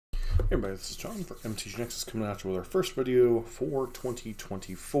Hey everybody, this is John for MTG Nexus coming at you with our first video for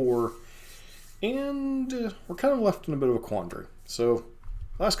 2024, and we're kind of left in a bit of a quandary. So,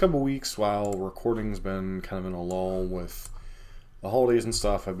 last couple of weeks, while recording's been kind of in a lull with the holidays and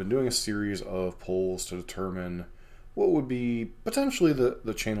stuff, I've been doing a series of polls to determine what would be potentially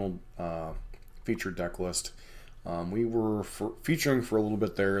the channel featured deck list. We were featuring for a little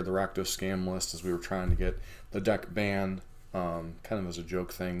bit there the Rakdos scam list as we were trying to get the deck banned. Kind of as a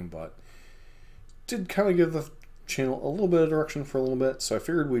joke thing, but did kind of give the channel a little bit of direction for a little bit, so I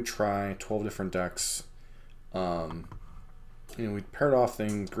figured we'd try 12 different decks. We paired off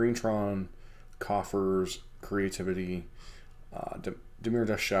things: Green Tron, Coffers, Creativity, Dimir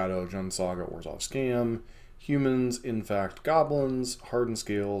Death Shadow, Jund Saga, Orzhov Scam, Humans, In Fact, Goblins, Hardened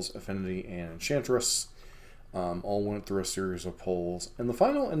Scales, Affinity, and Enchantress. All went through a series of polls, and the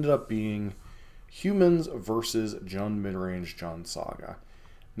final ended up being Humans versus Jund Midrange Jund Saga.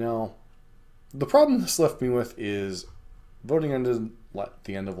 Now, the problem this left me with is voting ended at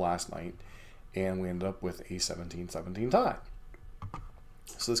the end of last night, and we ended up with a 17-17 tie.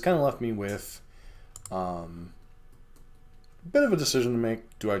 So this kind of left me with a bit of a decision to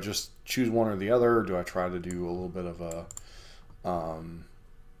make. Do I just choose one or the other? Or do I try to do a little bit of a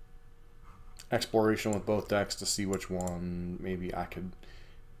exploration with both decks to see which one maybe I could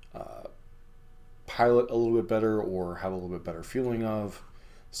pilot a little bit better or have a little bit better feeling of?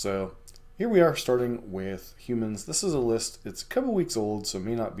 So here we are, starting with Humans. This is a list, it's a couple weeks old, so it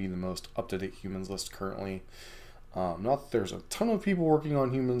may not be the most up-to-date Humans list currently. Not that there's a ton of people working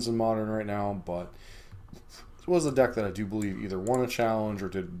on Humans in Modern right now, but it was a deck that I do believe either won a challenge or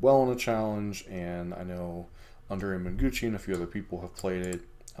did well in a challenge, and I know Andre Manguchi and a few other people have played it.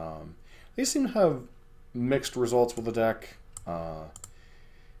 They seem to have mixed results with the deck.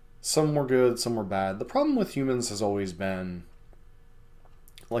 Some were good, some were bad. The problem with Humans has always been,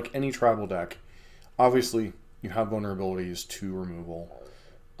 like any tribal deck, obviously you have vulnerabilities to removal,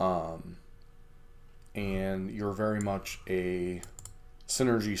 and you're very much a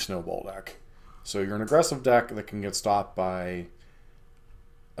synergy snowball deck. So you're an aggressive deck that can get stopped by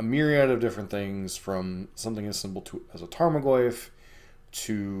a myriad of different things, from something as simple as a Tarmogoyf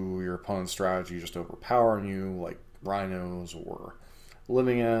to your opponent's strategy just overpowering you, like Rhinos or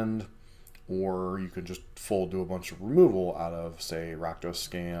Living End, or you could just fold to a bunch of removal out of, say, Rakdos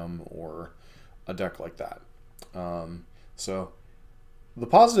Scam or a deck like that. So the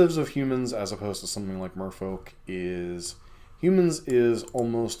positives of Humans as opposed to something like Merfolk is Humans is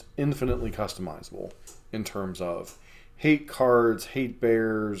almost infinitely customizable in terms of hate cards, hate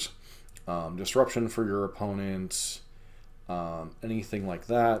bears, disruption for your opponents, anything like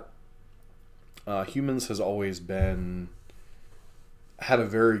that. Humans has always had a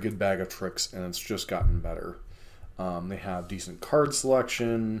very good bag of tricks, and it's just gotten better. They have decent card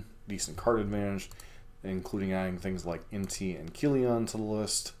selection, decent card advantage, including adding things like Inti and Kilion to the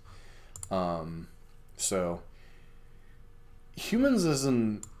list. So Humans is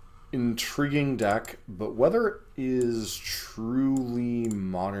an intriguing deck, but whether it is truly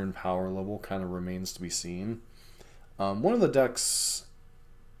modern power level kind of remains to be seen. One of the decks,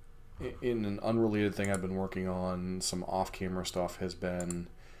 in an unrelated thing I've been working on, some off-camera stuff, has been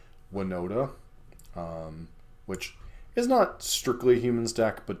Winota, which is not strictly a Humans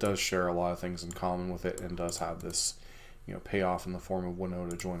deck, but does share a lot of things in common with it, and does have this, payoff in the form of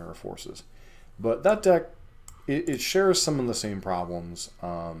Winota Joiner of Forces. But that deck, it shares some of the same problems.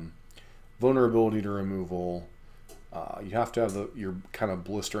 Vulnerability to removal. You have to have your kind of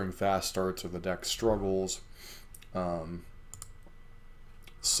blistering fast starts, or the deck struggles.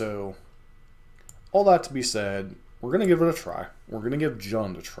 So, all that to be said, we're going to give it a try. We're going to give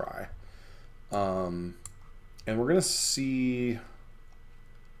Jund a try. And we're going to see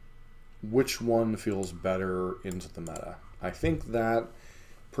which one feels better into the meta. I think that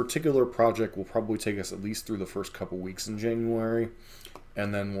particular project will probably take us at least through the first couple weeks in January,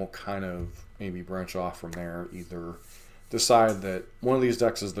 and then we'll kind of maybe branch off from there, either decide that one of these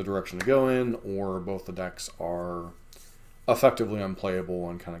decks is the direction to go in, or both the decks are effectively unplayable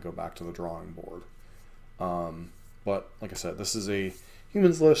and kind of go back to the drawing board. But like I said, this is a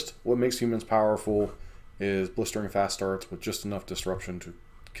Humans list. What makes Humans powerful is blistering fast starts with just enough disruption to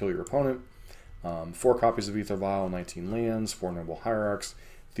kill your opponent. 4 copies of Aether Vial, 19 lands, 4 Noble Hierarchs.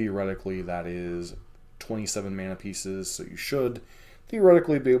 Theoretically, that is 27 mana pieces, so you should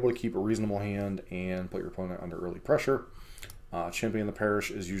theoretically be able to keep a reasonable hand and put your opponent under early pressure. Champion the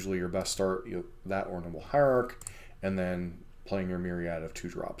Parish is usually your best start, that or Noble Hierarch, and then playing your myriad of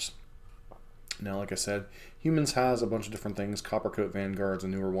 2-drops. Now, like I said, Humans has a bunch of different things. Coppercoat Vanguard's a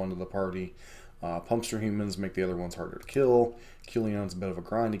newer one to the party. Pumpster humans make the other ones harder to kill. Heliod's a bit of a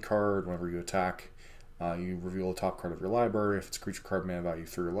grindy card. Whenever you attack, you reveal the top card of your library. If it's a creature card mana value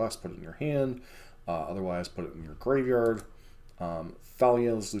 3 or less, put it in your hand. Otherwise, put it in your graveyard.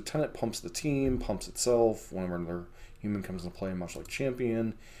 Thalia's Lieutenant pumps the team, pumps itself whenever another human comes into play, much like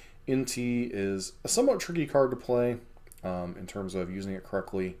Champion. Inti is a somewhat tricky card to play in terms of using it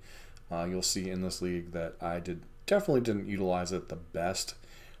correctly. You'll see in this league that I definitely didn't utilize it the best,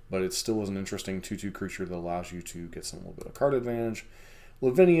 but it still is an interesting 2/2 creature that allows you to get some little bit of card advantage.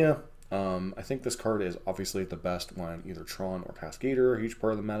 Lavinia, I think this card is obviously the best when either Tron or Cascader are a huge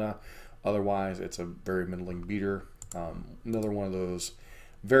part of the meta. Otherwise, it's a very middling beater. Another one of those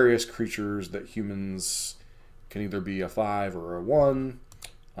various creatures that humans can either be a 5 or a 1.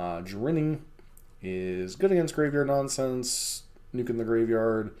 Drinning is good against graveyard nonsense, nuking the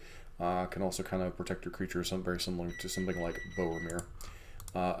graveyard. Can also kind of protect your creatures, very similar to something like Boromir.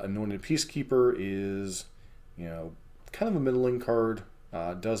 Anointed Peacekeeper is, kind of a middling card.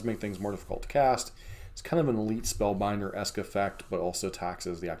 Does make things more difficult to cast. It's kind of an elite Spellbinder-esque effect, but also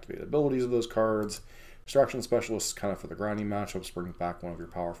taxes the activated abilities of those cards. Distraction Specialist is kind of for the grinding matchups, brings back one of your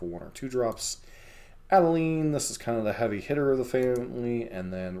powerful 1 or 2 drops. Adeline, this is kind of the heavy hitter of the family,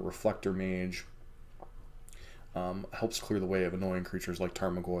 and then Reflector Mage helps clear the way of annoying creatures like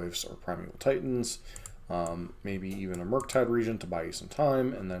Tarmogoyfs or Primeval Titans, maybe even a Murktide Regent to buy you some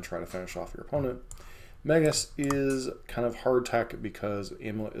time, and then try to finish off your opponent. Magus is kind of hard tech because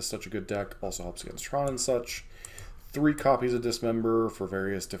Amulet is such a good deck, also helps against Tron and such. 3 copies of Dismember for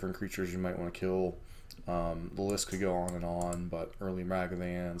various different creatures you might want to kill. The list could go on, but early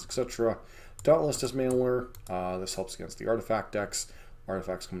Magavans, etc. Dauntless Dismantler, this helps against the artifact decks.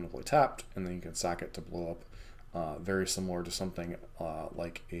 Artifacts come into play tapped, and then you can sack it to blow up. Very similar to something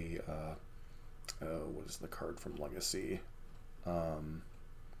like a, what is the card from Legacy?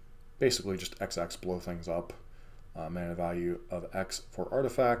 Basically just XX, blow things up. Mana value of X for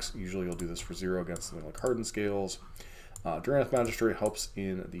artifacts. Usually you'll do this for 0 against something like Hardened Scales. Drannith Magistrate helps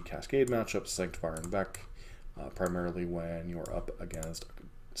in the Cascade matchup, Sanctifier and Vec, primarily when you're up against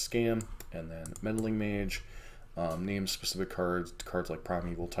Scam, and then Meddling Mage. Names specific cards like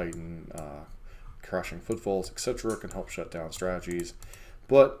Primeval Titan, Crashing Footfalls, etc. can help shut down strategies.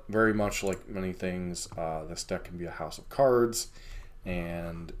 But very much like many things, this deck can be a house of cards,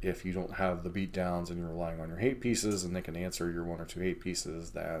 and if you don't have the beatdowns and you're relying on your hate pieces and they can answer your 1 or 2 hate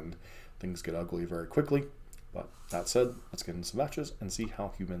pieces, then things get ugly very quickly. But that said, let's get into some matches and see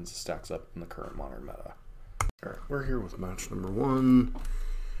how Humans stacks up in the current Modern meta. Alright, we're here with match number 1.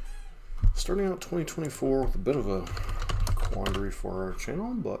 Starting out 2024 with a bit of a quandary for our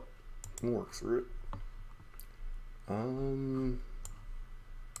channel, but we'll work through it.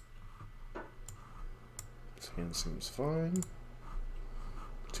 This hand seems fine.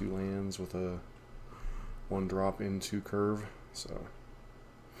 2 lands with a 1 drop into curve, so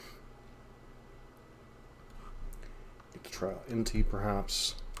get to try out NT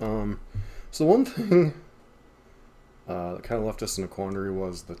perhaps. So one thing that kind of left us in a quandary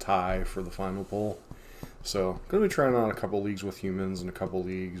was the tie for the final poll. So going to be trying out a couple leagues with Humans and a couple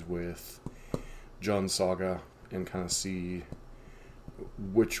leagues with Jund Saga and kind of see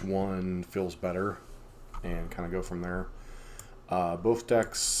which one feels better and kind of go from there. Both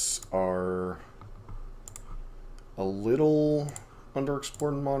decks are a little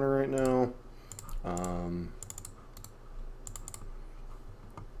underexplored in Modern right now.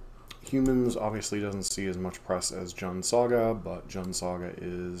 Humans obviously doesn't see as much press as Jund Saga, but Jund Saga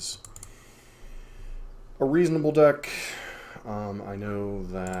is a reasonable deck. I know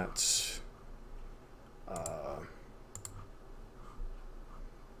that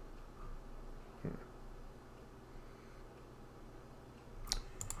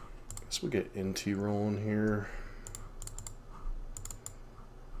guess we'll get NT rolling here.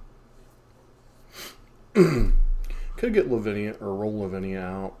 Could get Lavinia or roll Lavinia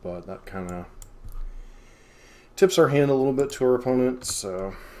out, but that kind of tips our hand a little bit to our opponent,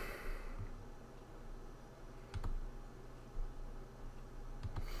 so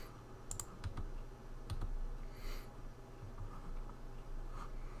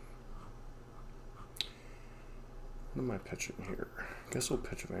what am I pitching here? I guess we'll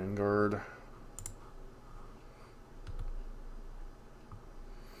pitch Vanguard.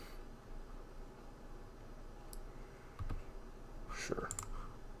 Sure.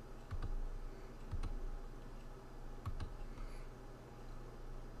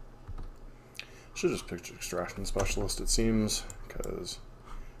 Should just pick Extraction Specialist, it seems, because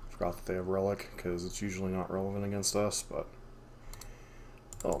I forgot that they have Relic, because it's usually not relevant against us, but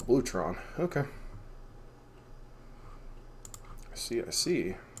oh, Blue Tron, okay. I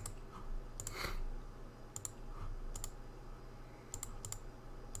see.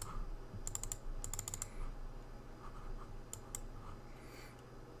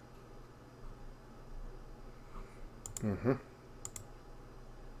 Mm-hmm.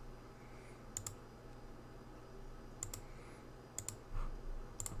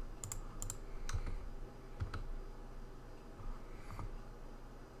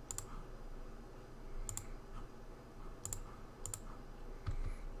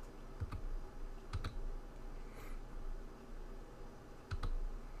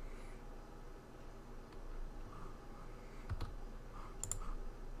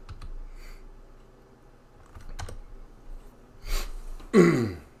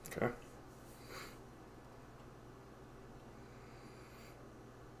 Okay.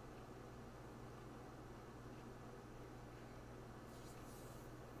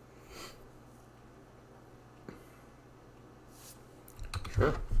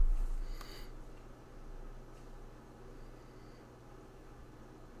 Sure.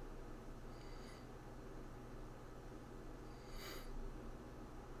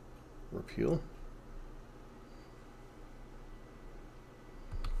 Repeal.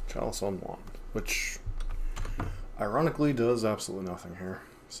 Chalice on Wand, which ironically does absolutely nothing here,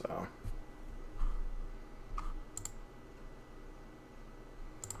 so.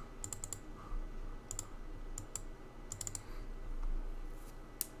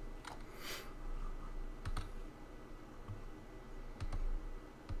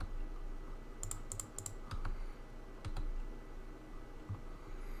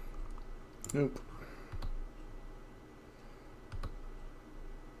 Nope.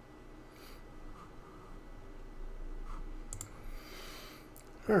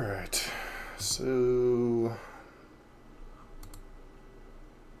 Alright, so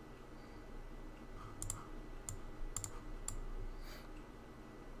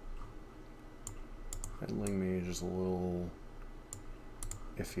Meddling Mage is a little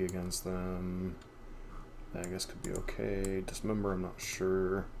iffy against them. I guess could be okay. Dismember, I'm not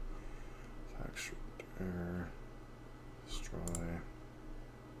sure. Faction there. Destroy.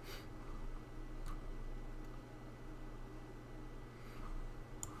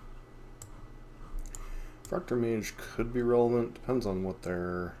 Fractor Mage could be relevant. Depends on what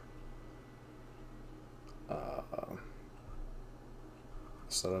their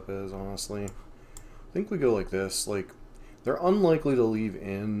setup is, honestly. I think we go like this. Like, they're unlikely to leave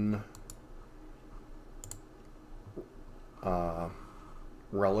in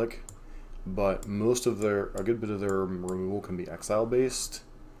Relic, but most of a good bit of their removal can be exile based,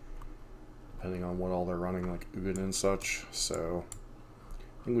 depending on what all they're running, like Ugin and such. So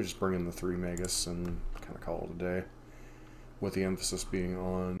I think we just bring in the 3 Magus and kind of call it a day, with the emphasis being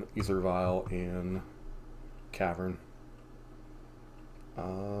on Ether Vial and Cavern.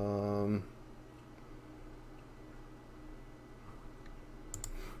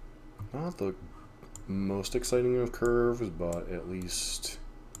 Not the most exciting of curves, but at least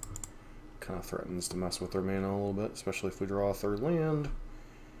kind of threatens to mess with their mana a little bit, especially if we draw a 3rd land,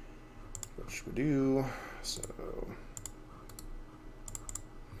 which we do. So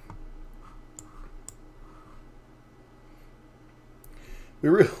we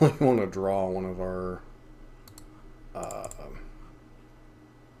really want to draw one of our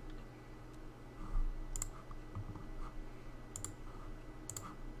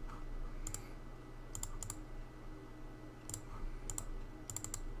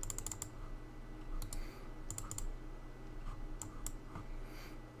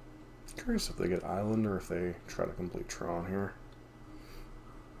curious if they get Island or if they try to complete Tron here.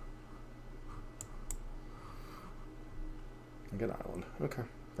 They get Island. Okay,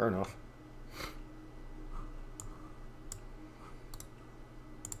 fair enough.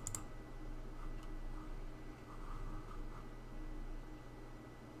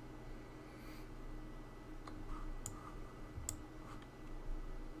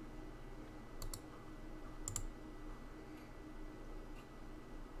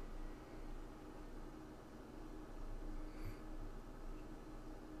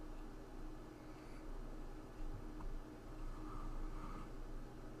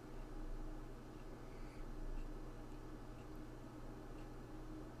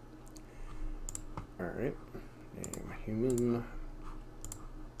 Alright, name human.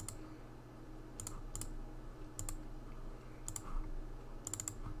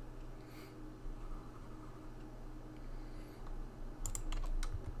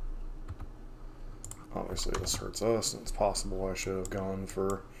 Obviously this hurts us, and it's possible I should have gone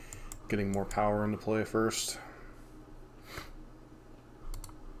for getting more power into play first.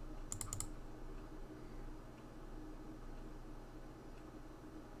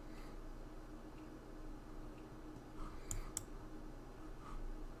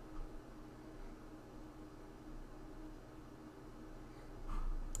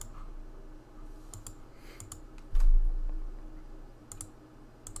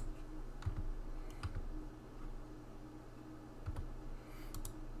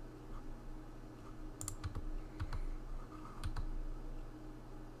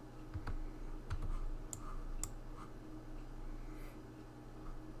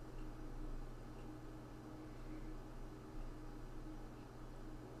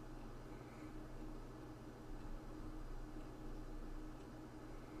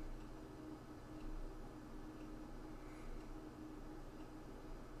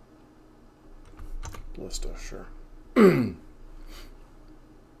 Ballista, sure.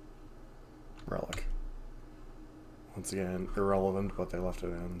 Relic. Once again, irrelevant, but they left it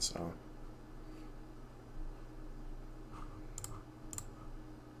in, so.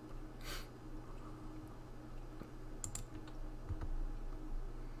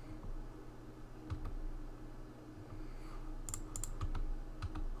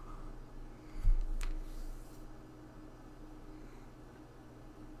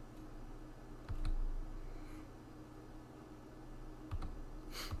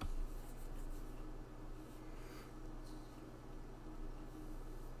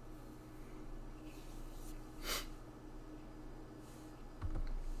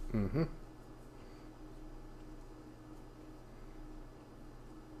 Mm-hmm.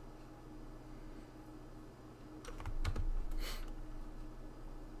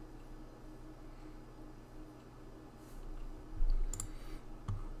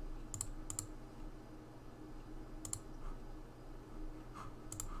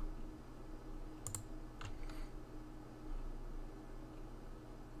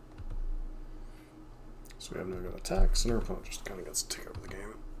 So we have no good attacks, and our opponent just kind of gets to take over the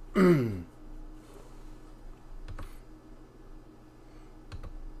game.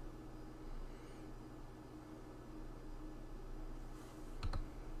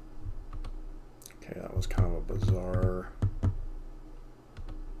 Okay, that was kind of a bizarre...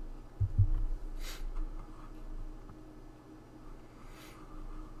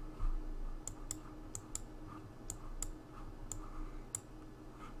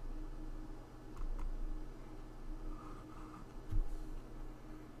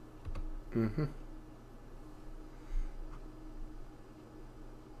 Mm-hmm.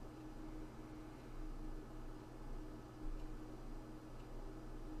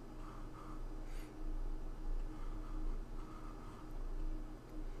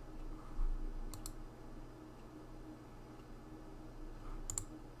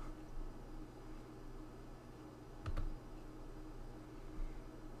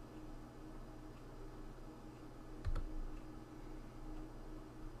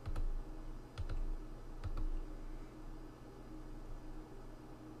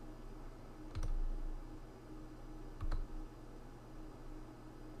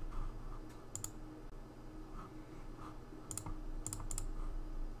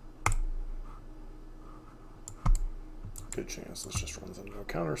 Good chance this just runs into a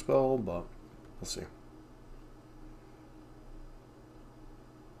counter spell, but we'll see.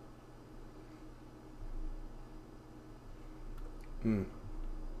 Hmm.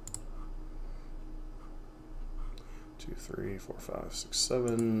 2, 3, 4, 5, 6,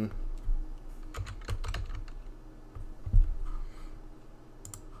 7.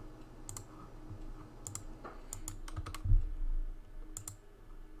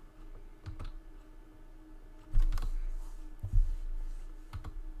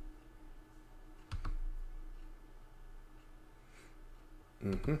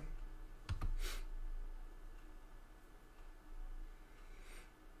 Mm-hmm.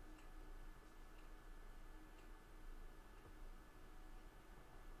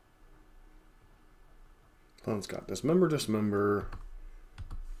 Opponent's got dismember, dismember,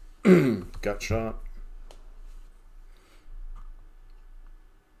 gut shot.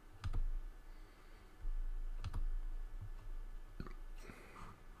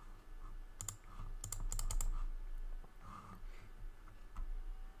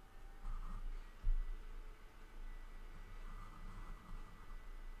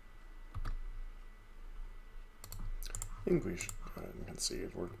 I think we should go ahead and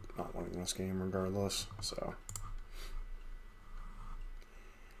concede. We're not winning this game regardless, so.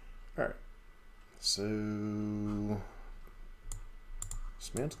 Alright. So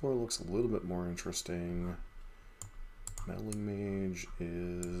Smantalor looks a little bit more interesting. Meddling Mage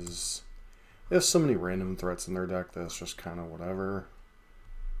is... They have so many random threats in their deck that it's just kind of whatever.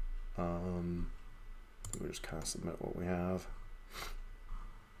 We just kind of submit what we have.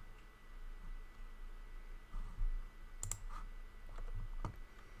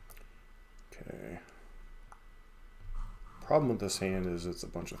 Okay. Problem with this hand is it's a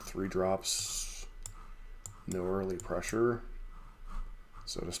bunch of 3-drops, no early pressure.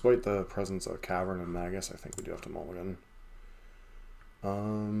 So despite the presence of Cavern and Magus, I think we do have to mulligan.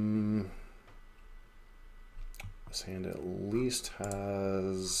 This hand at least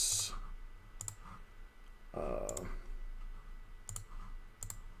has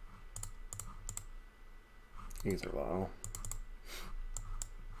Ether Vial.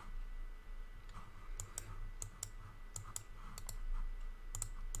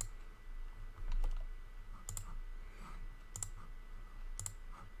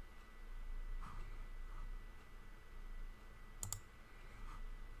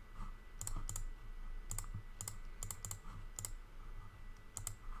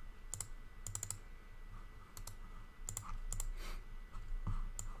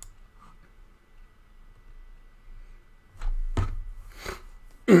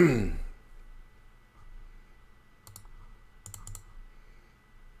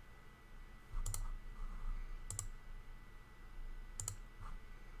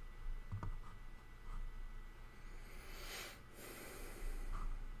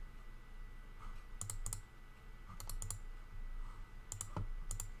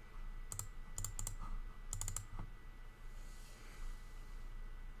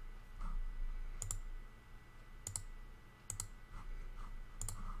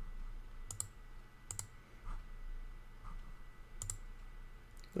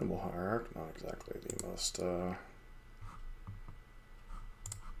 Nimble Hierarch, not exactly the most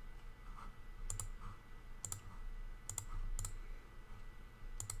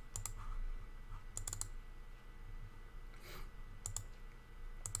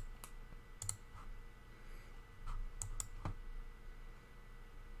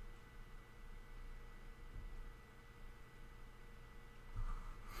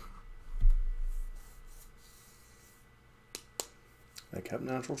I kept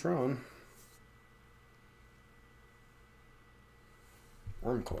natural Tron.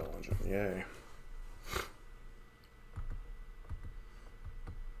 Worm Coil Engine, yay.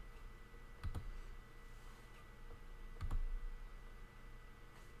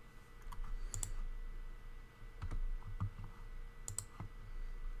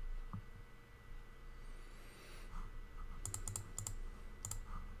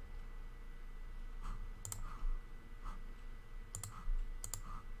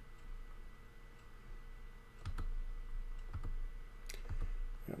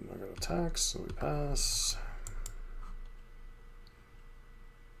 I'm not going to attack, so we pass.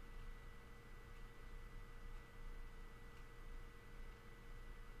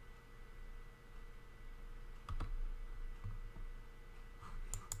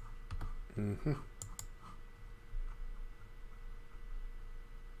 Mm-hmm.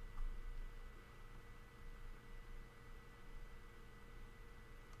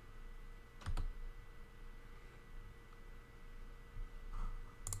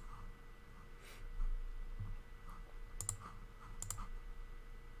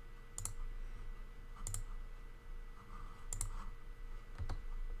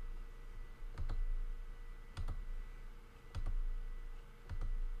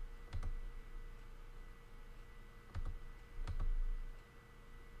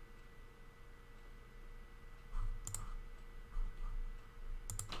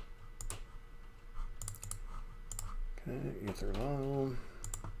 Okay, Ether Vial.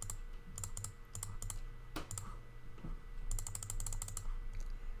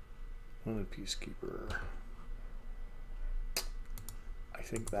 Wanted Peacekeeper. I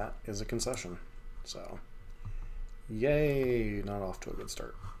think that is a concession. So, yay! Not off to a good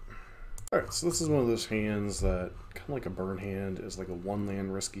start. Alright, so this is one of those hands that, kind of like a burn hand, is like a one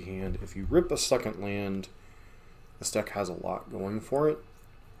land risky hand. If you rip a second land, this deck has a lot going for it.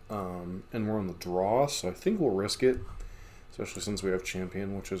 And we're on the draw, so I think we'll risk it. Especially since we have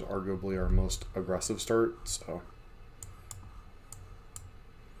Champion, which is arguably our most aggressive start, so.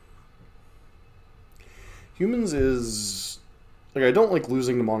 Humans is... like, I don't like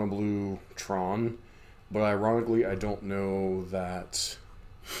losing to Mono Blue Tron, but ironically, I don't know that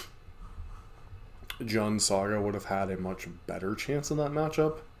Jund Saga would have had a much better chance in that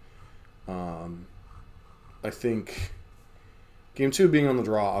matchup. I think Game 2 being on the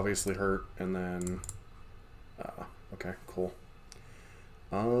draw obviously hurt, and then... okay, cool.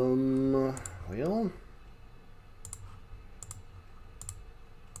 Well...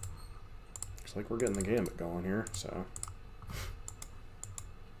 looks like we're getting the gambit going here, so...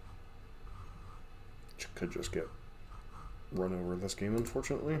 could just get run over this game,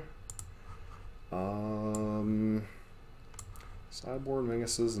 unfortunately. Sideboard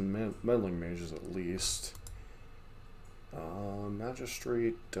Maguses and Meddling Mages at least.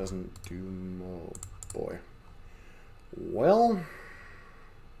 Magistrate doesn't do... oh boy. Well...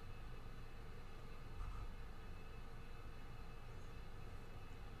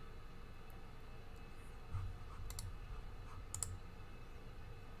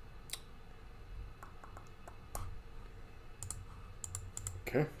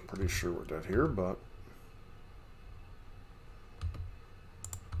 okay, pretty sure we're dead here, but...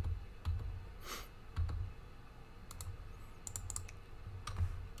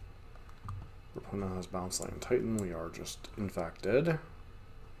 our opponent has Bounce Land Titan. We are just, in fact, dead.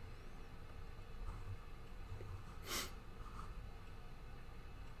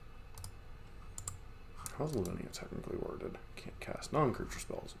 How's Lavinia technically worded? Can't cast non-creature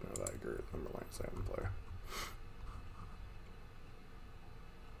spells. No, I agree with number lands I have in play.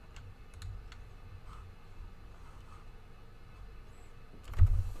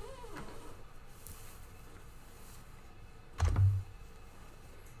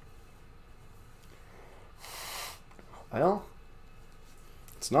 Well,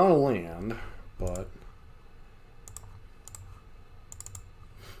 it's not a land, but...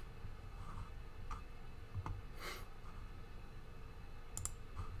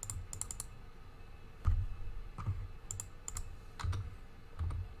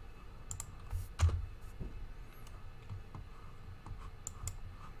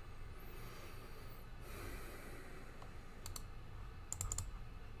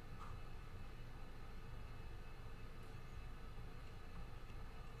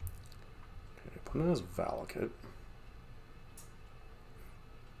 Put it as Valakut.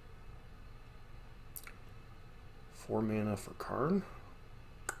 4 mana for card?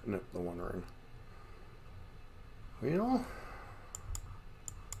 Nope, the One Ring. Well...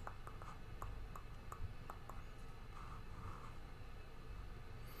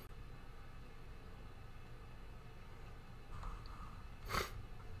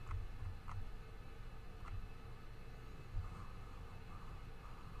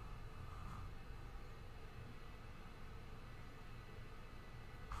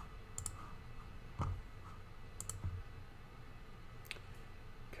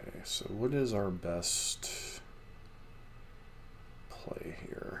 So what is our best play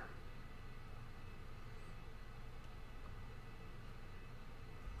here?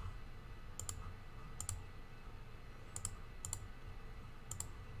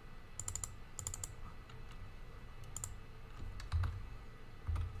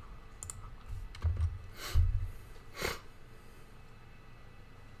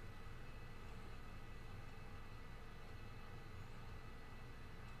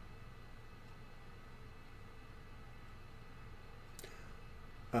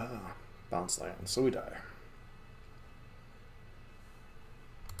 Bounce land, so we die.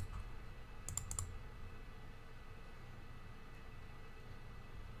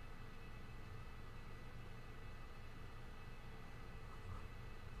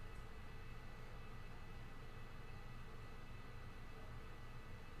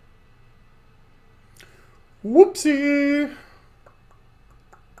 Whoopsie!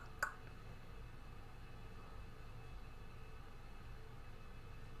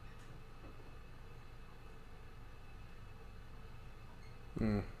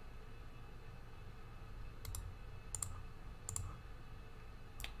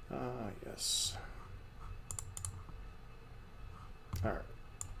 Yes. Alright.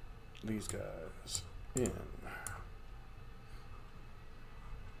 These guys in.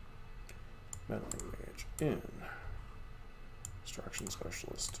 Meddling Mage in. Distraction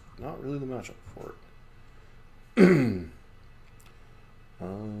Specialist. Not really the matchup for it.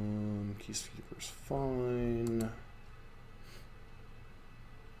 Keyskeeper's fine.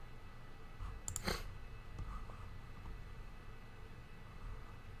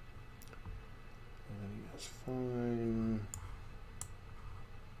 Fine.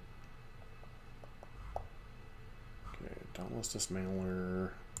 Okay, Dauntless Dismantler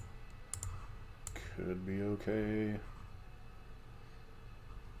could be okay.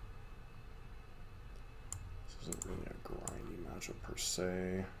 This isn't really a grindy matchup per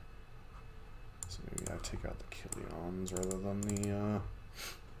se. So maybe I take out the Killions rather than the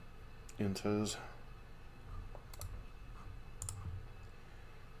Intas.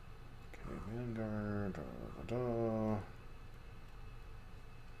 Vanguard, da, da, da.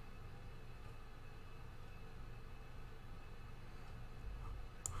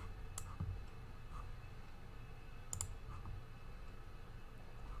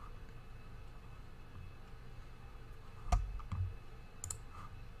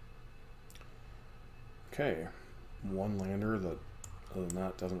 Okay, one lander that, other than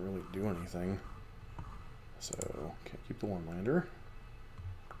that, doesn't really do anything. So, can't keep the one lander.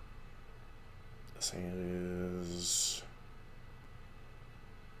 This hand is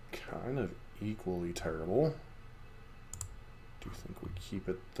kind of equally terrible. Do you think we keep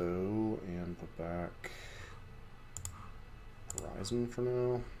it though and put back Horizon for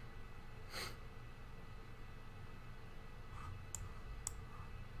now?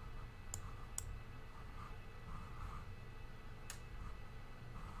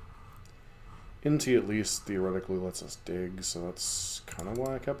 Inti at least theoretically lets us dig, so that's kind of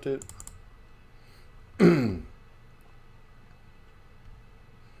why I kept it. It's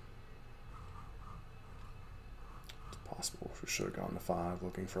possible we should have gone to 5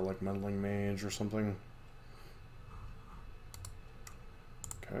 looking for like Meddling Mage or something.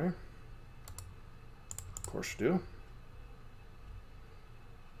 Okay. Of course you do.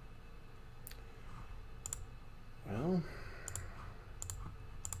 Well.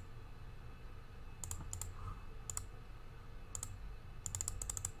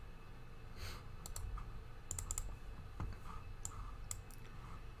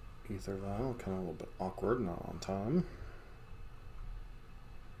 Ether Vial, kind of a little bit awkward, not on time.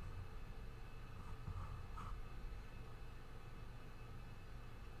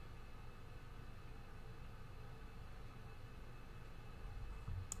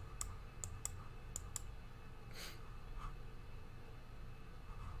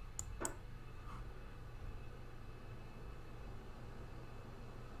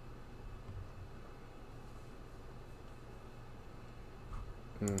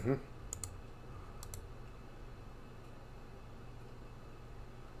 Mm-hmm.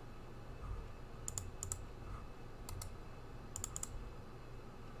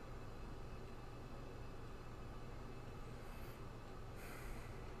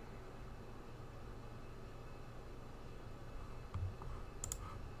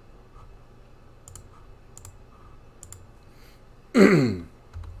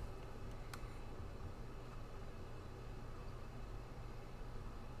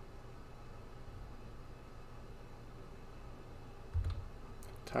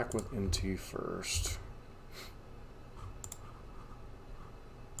 Attack with NT first.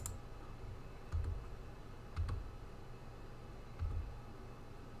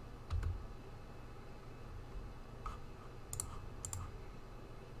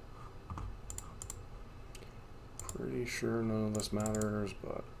 Pretty sure none of this matters,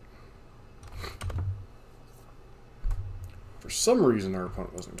 but for some reason our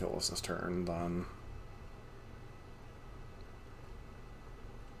opponent doesn't kill us this turn, then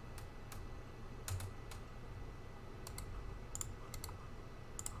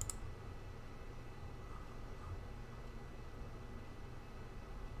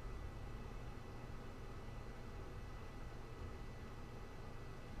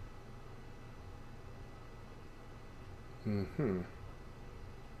mm-hmm.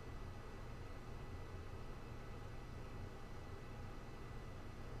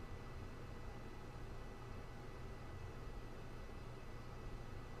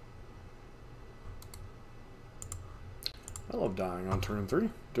 I love dying on turn 3,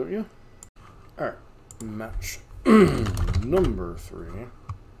 don't you? Alright, match number 3.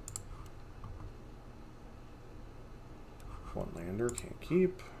 One lander, can't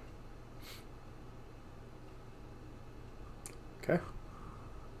keep. Okay.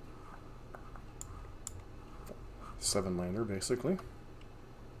 7 lander, basically.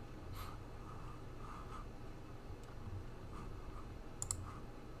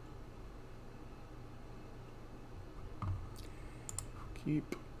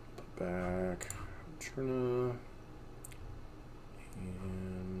 Keep, put back, Trina,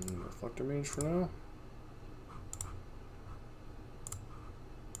 and Reflector Mage for now.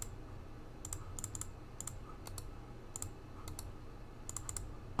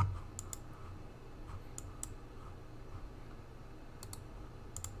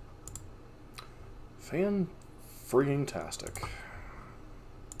 Fan-freaking-tastic.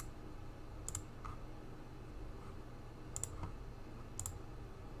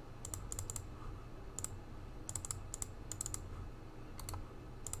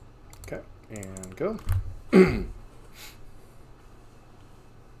 Okay, and go.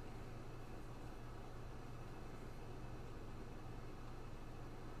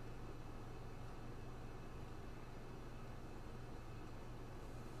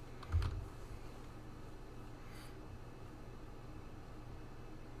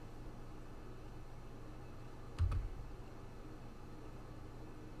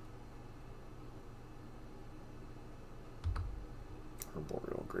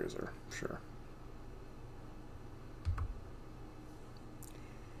 Arboreal Grazer, sure.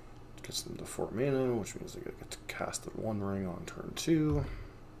 Gets them to 4 mana, which means they get to cast the One Ring on turn 2.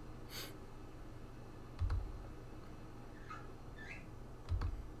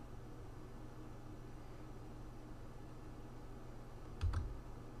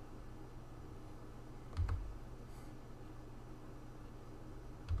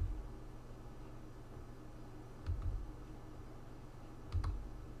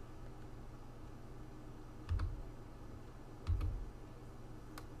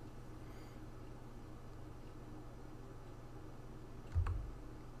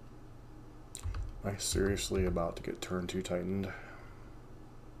 Am I seriously about to get turn 2 tightened?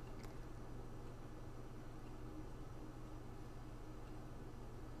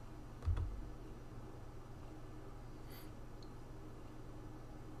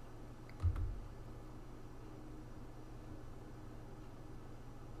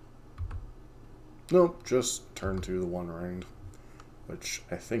 Nope, just turn 2 the One Ringed, which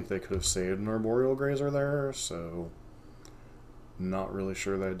I think they could have saved an Arboreal Grazer there, so not really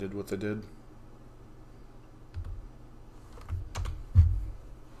sure that I did what they did.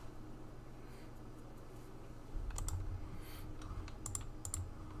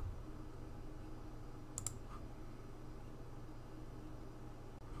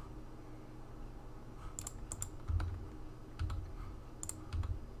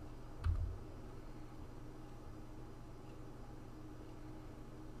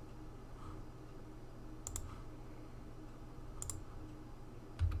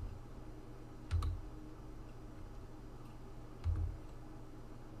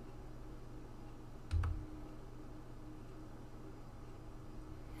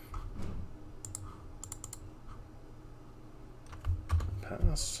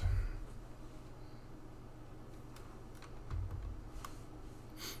 cast.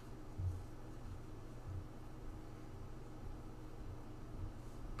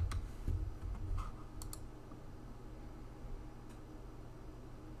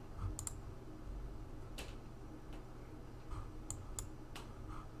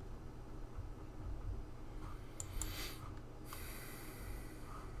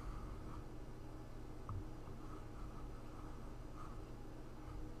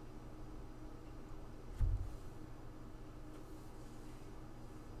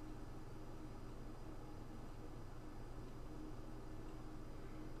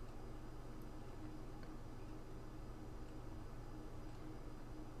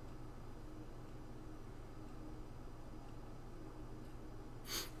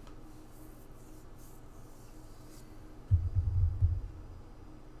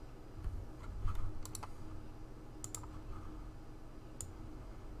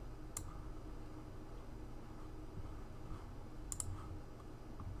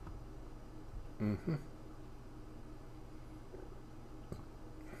 Mm-hmm.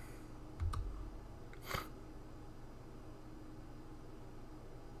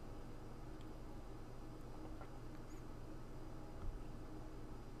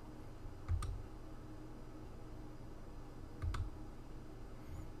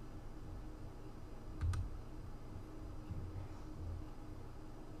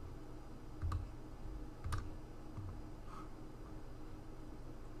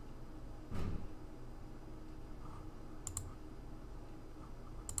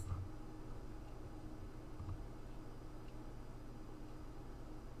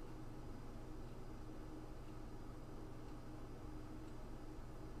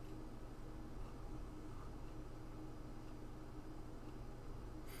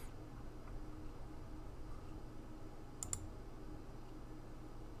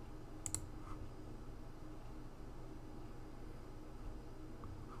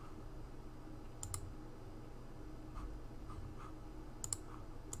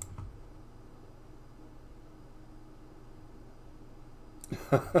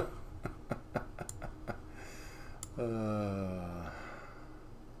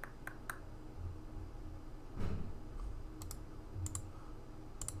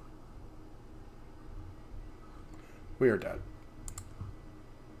 We are dead.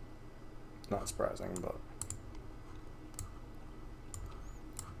 Not surprising, but...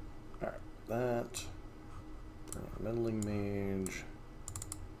 Alright, that. Bring in Meddling Mage.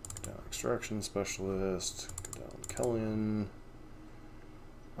 Go down Extraction Specialist. Go down Kellen.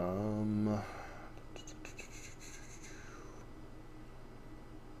 And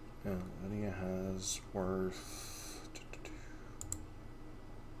Lydia has worth...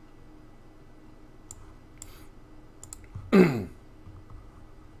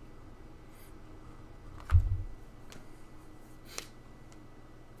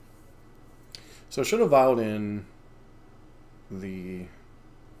 So I should have dialed in the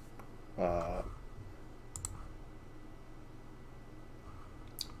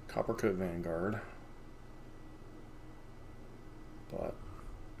Coppercoat Vanguard, but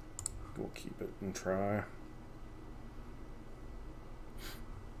we'll keep it and try.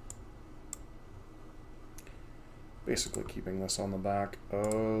 Basically keeping this on the back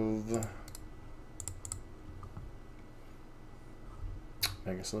of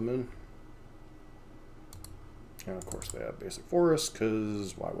Magus of the Moon. And of course they have basic forest,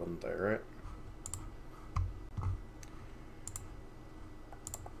 because why wouldn't they, right?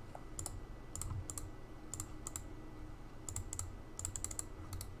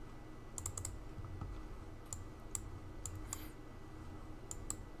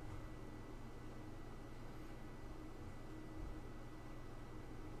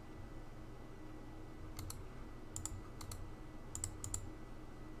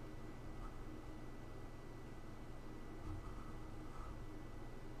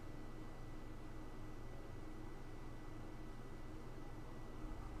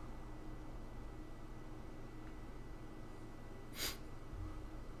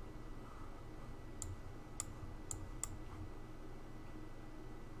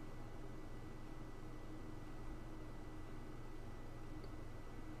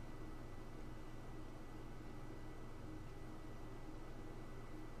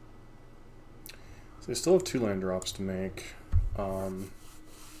 So they still have 2 land drops to make. No,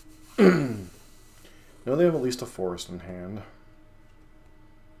 they have at least a forest in hand.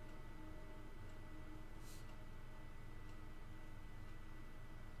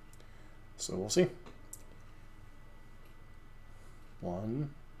 So we'll see. 1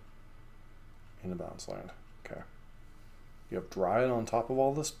 in a bounce land. Okay. You have Dryad on top of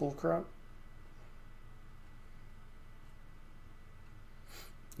all this bullcrap?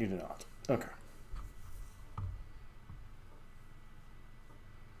 You do not. Okay.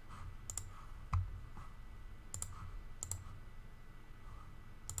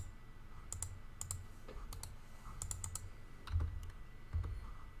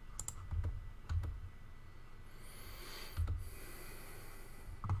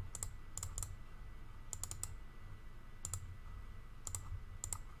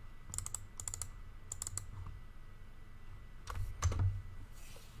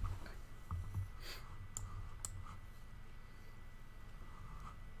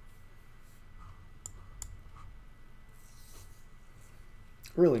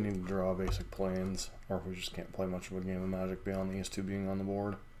 Really need to draw basic planes, or if we just can't play much of a game of Magic beyond these two being on the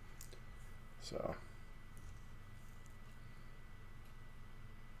board. So.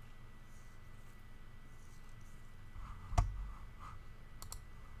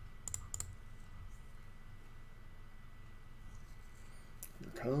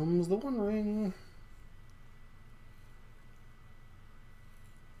 Here comes the One Ring.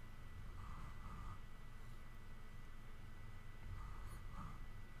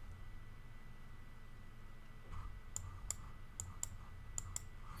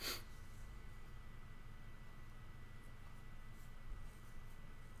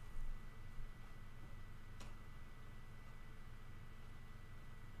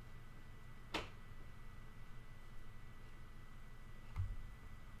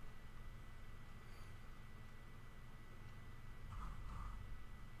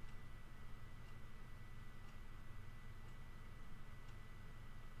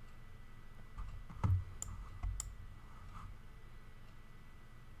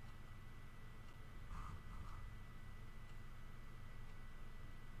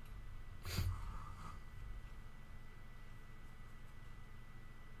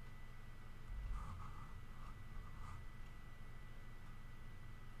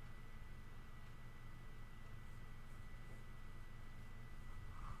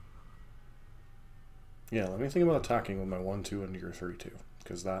 Yeah, let me think about attacking with my 1-2 into your 3-2,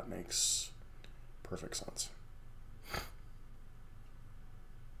 because that makes perfect sense.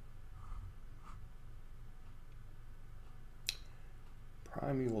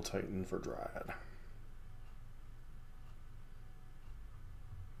 Primeval Titan for Dryad.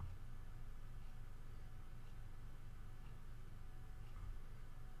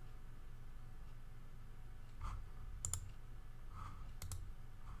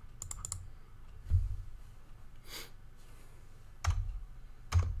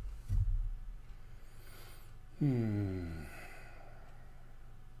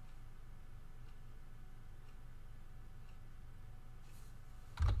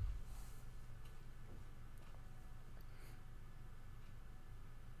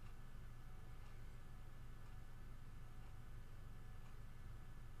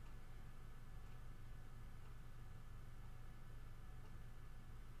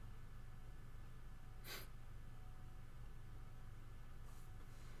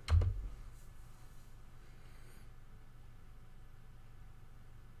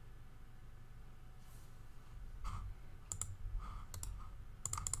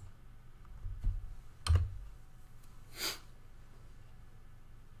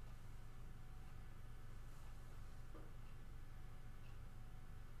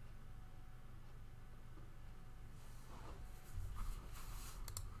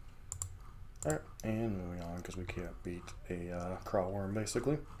 Alright, and moving on, because we can't beat a crawl worm,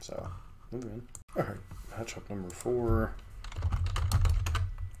 basically. So, moving on. Alright, matchup number 4.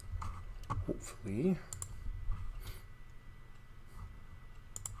 Hopefully.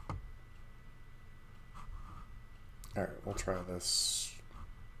 Alright, we'll try this.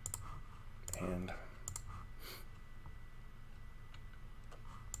 And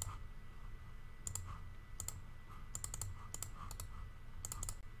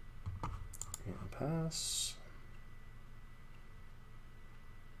pass.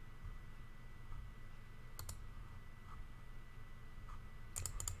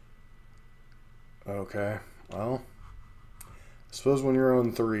 Okay, well, I suppose when you're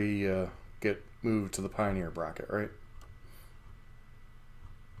on 3, get moved to the Pioneer bracket, right?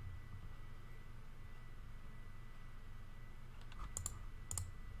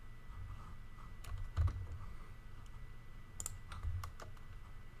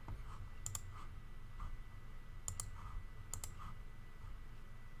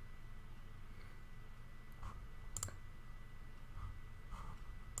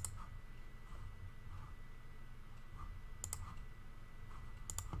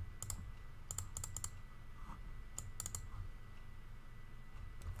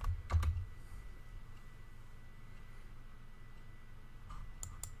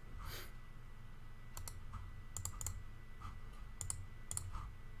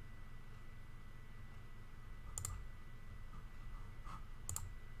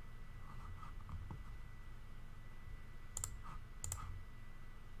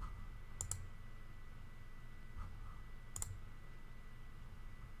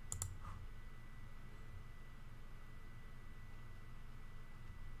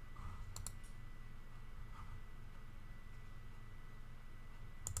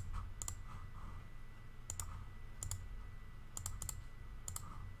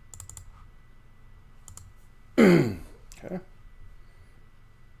 Okay.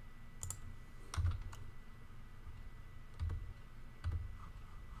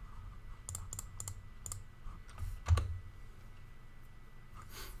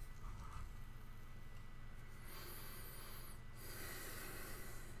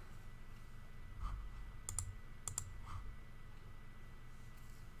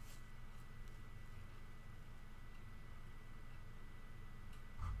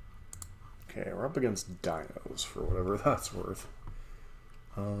 Okay, we're up against dinos for whatever that's worth.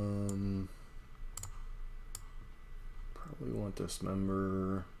 Probably want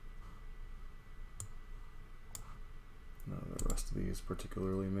Dismember. No, the rest of these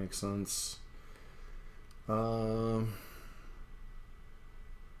particularly make sense.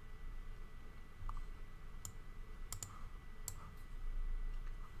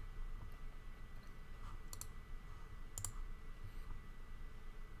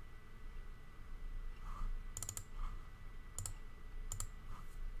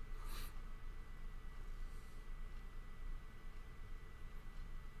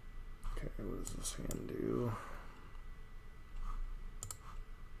 What does this hand do?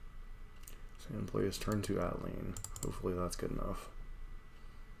 This hand plays turn 2 Atline. Hopefully that's good enough.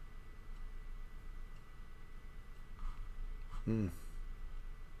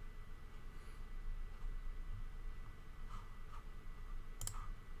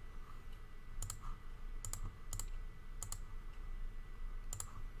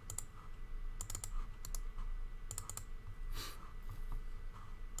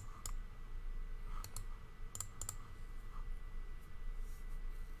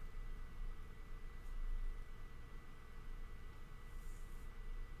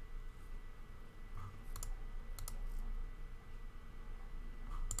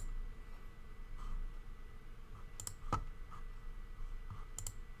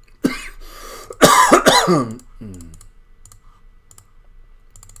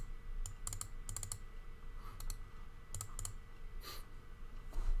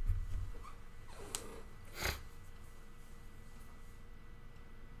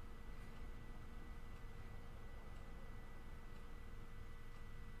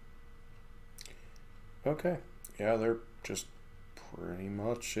 Okay. Yeah, they're just pretty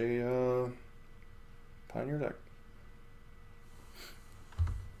much a Pioneer deck.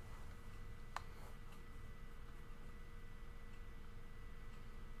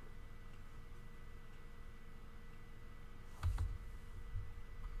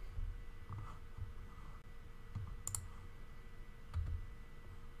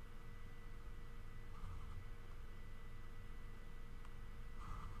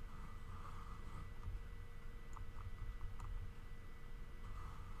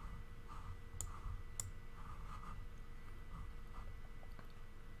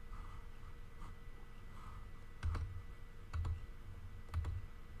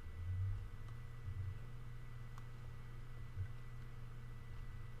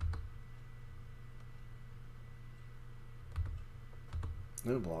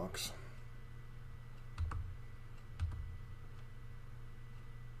 No blocks.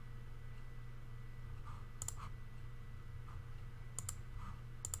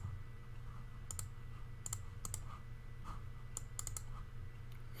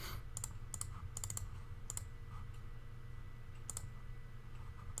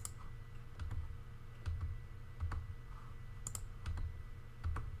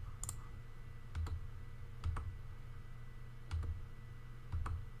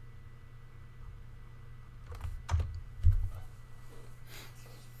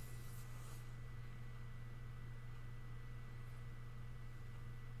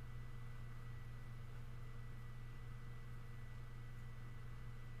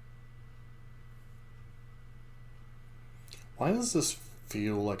 Why does this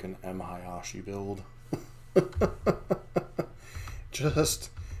feel like an M. Hayashi build? Just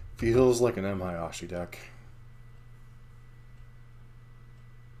feels like an M. Hayashi deck.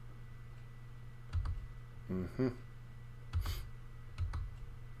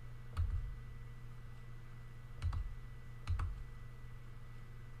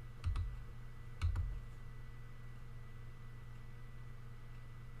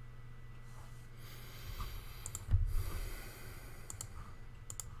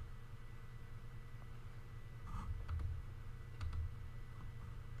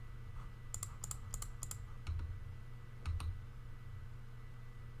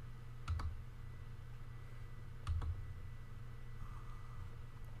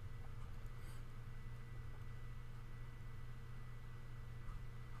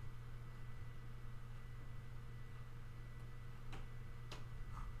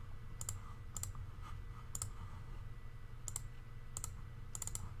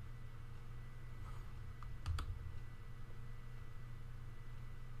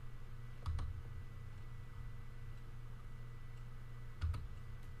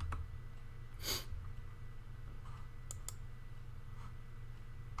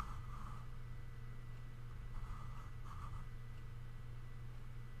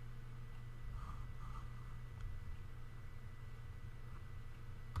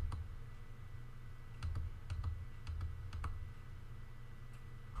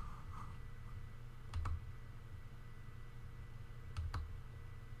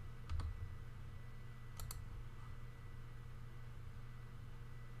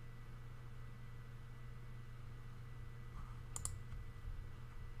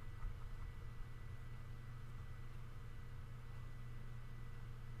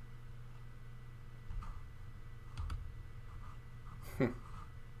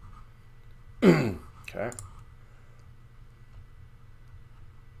 Okay.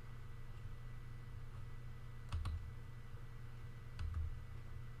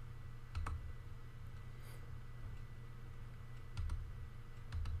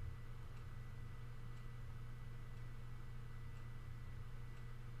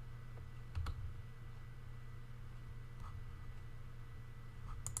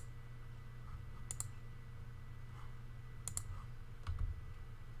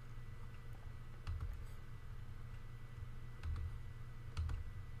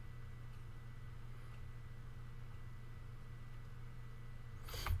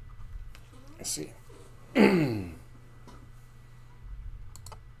 I see.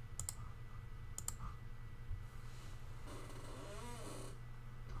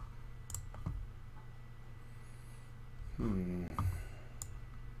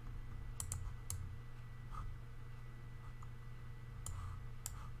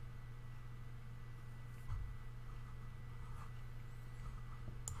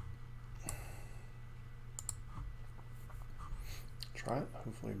 Try it.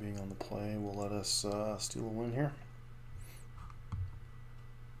 Hopefully being on the play will let us steal a win here.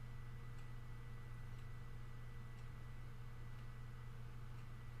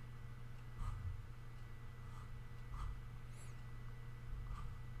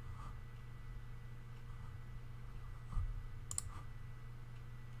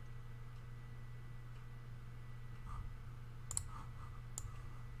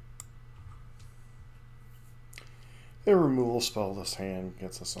 A removal spell this hand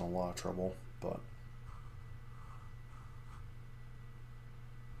gets us in a lot of trouble, but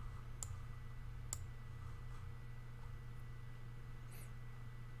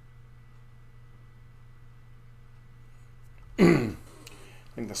I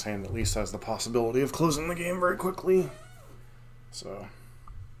think this hand at least has the possibility of closing the game very quickly. So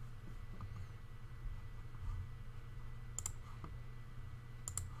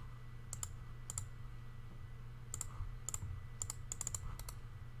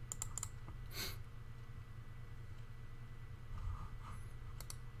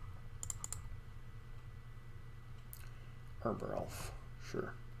Arbor Elf,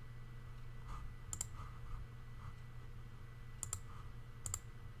 sure.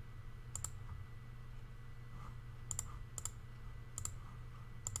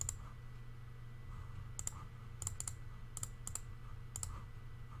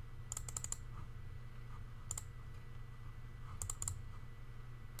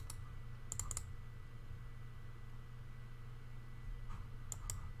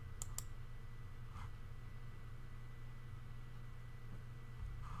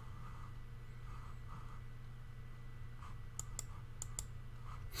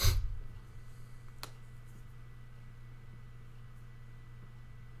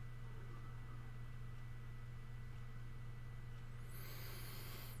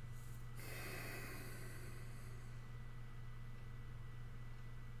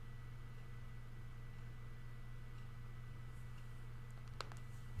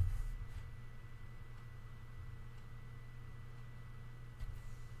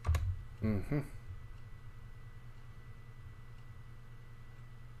 Mm-hmm.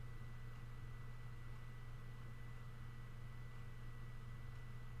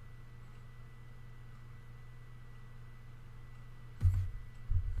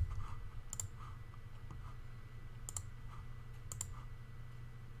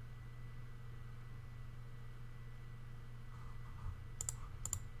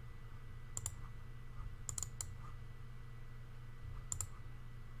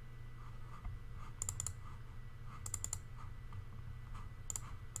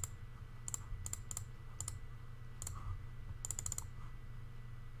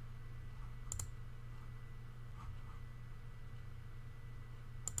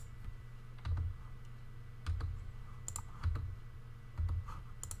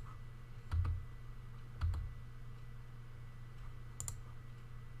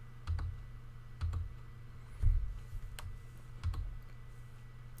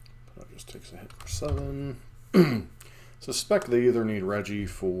 Just takes a hit for 7. Suspect they either need Reggie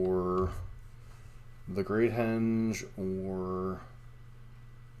for the Great Henge or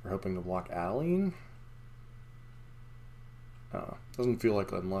we're hoping to block Aline. Doesn't feel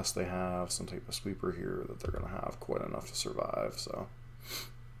like unless they have some type of sweeper here that they're going to have quite enough to survive, so.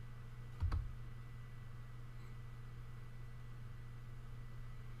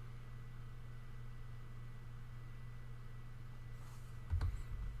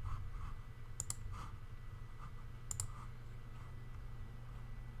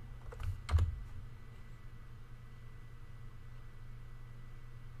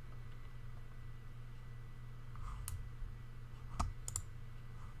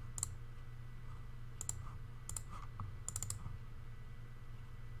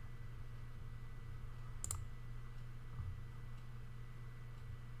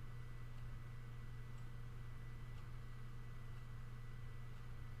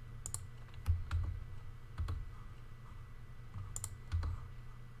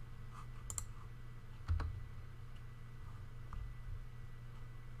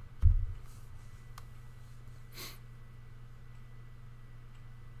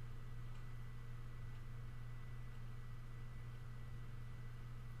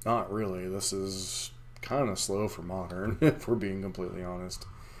 Not really. This is kind of slow for Modern, if we're being completely honest.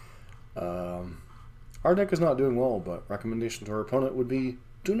 Our deck is not doing well, but recommendation to our opponent would be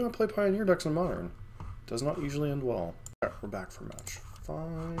do not play Pioneer decks in Modern. Does not usually end well. Alright, we're back for match 5.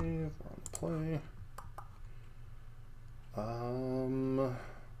 We're on play.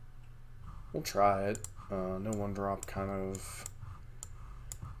 We'll try it. No one drop, kind of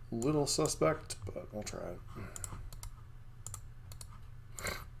little suspect, but we'll try it.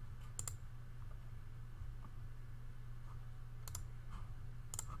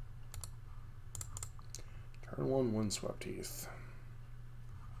 Turn 1, Windswept Heath.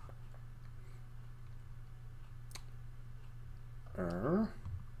 Mirror.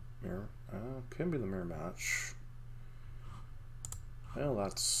 Can be the mirror match. Well,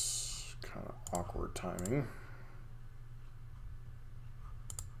 that's kind of awkward timing.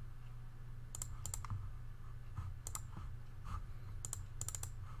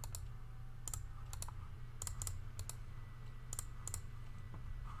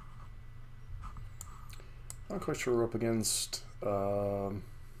 Not quite sure we're up against.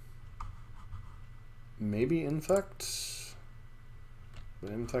 Maybe Infect.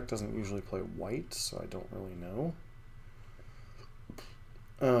 But Infect doesn't usually play white, so I don't really know.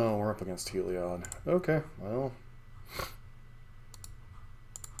 Oh, we're up against Heliod. Okay, well.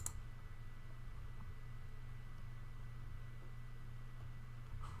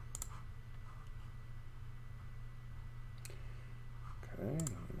 Okay,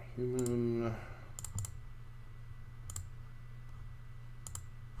 human.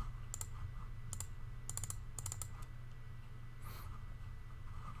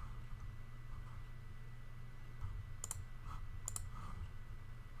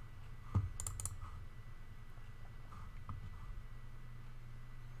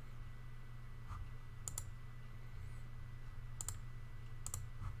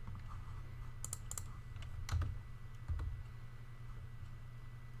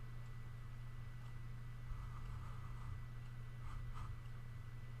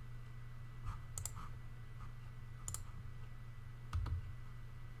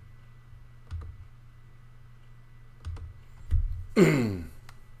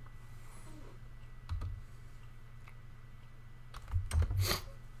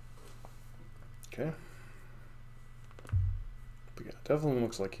 Okay. But yeah, definitely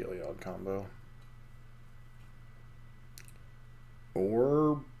looks like Heliod Combo.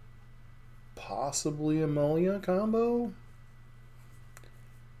 Or possibly Amulet Combo?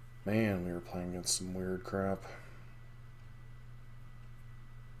 Man, we were playing against some weird crap.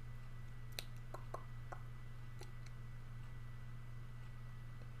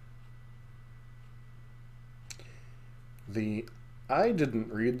 I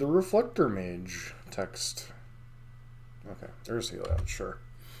didn't read the Reflector Mage text. Okay, there's Heliod, sure.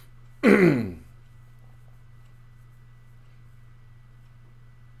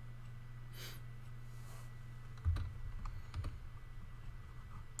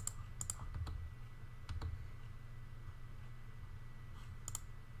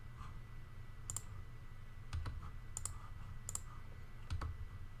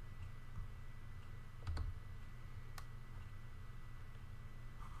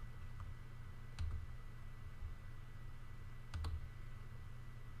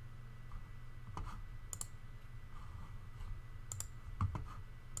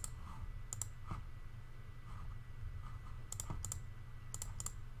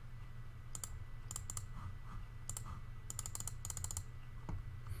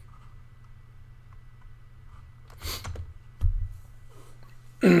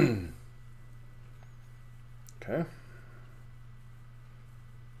 Okay.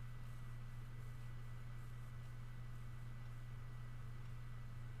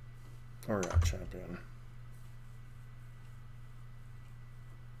 Or not champion.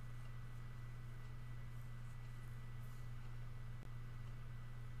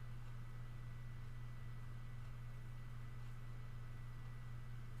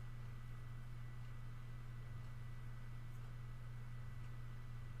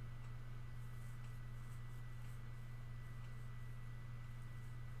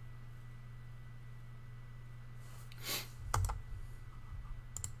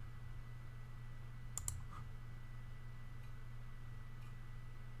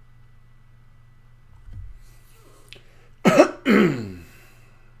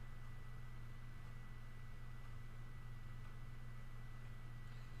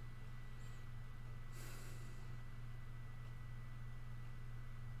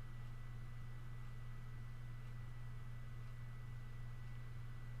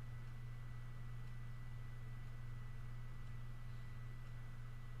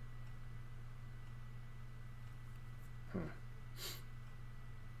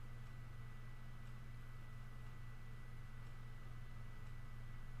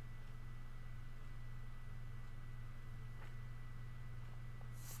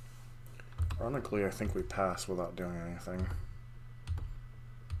 Ironically, I think we pass without doing anything.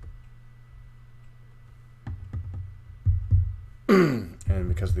 And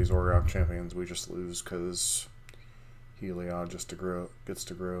because of these Orgog champions, we just lose because Heliod gets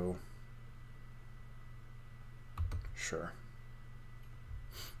to grow. Sure.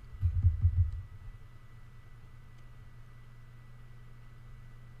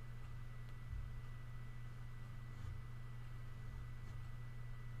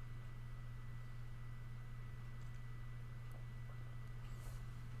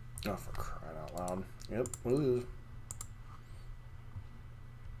 Oh, for crying out loud. Yep, we lose.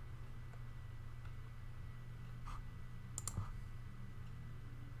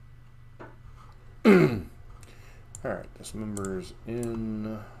 Alright, dismembers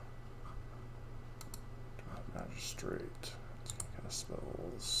in Magistrate. Let's get kind of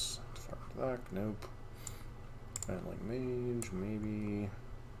spells. Back, nope. Battling Mage, maybe.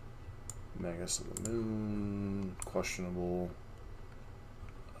 Magus of the Moon, questionable.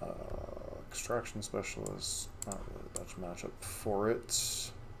 Extraction Specialist, not really much matchup for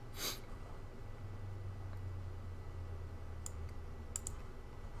it.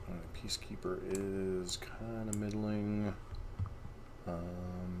 Peacekeeper is kind of middling.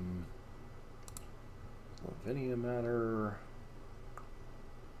 Lavinia Matter.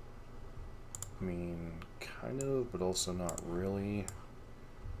 I mean, kind of, but also not really.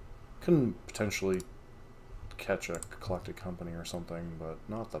 Couldn't potentially catch a Collected Company or something, but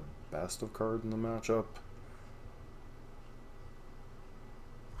not the best of cards in the matchup.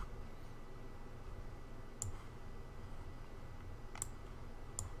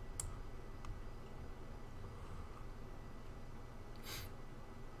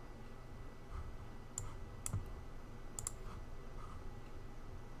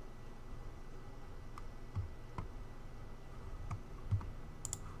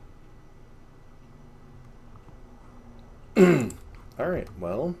 Alright,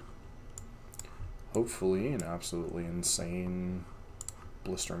 well, hopefully an absolutely insane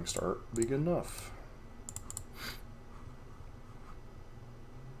blistering start will be good enough.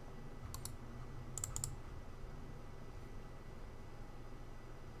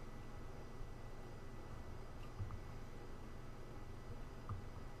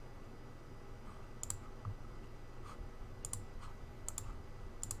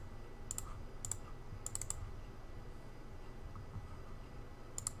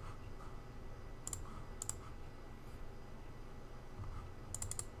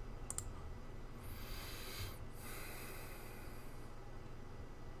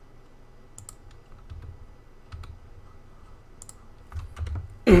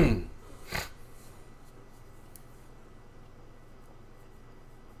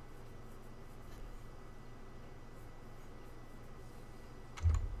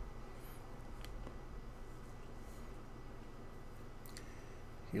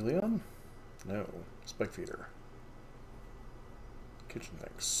 Heliod? No. Spike Feeder. Kitchen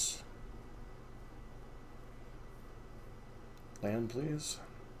Thanks. Land, please.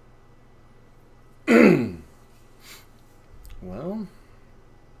 Well.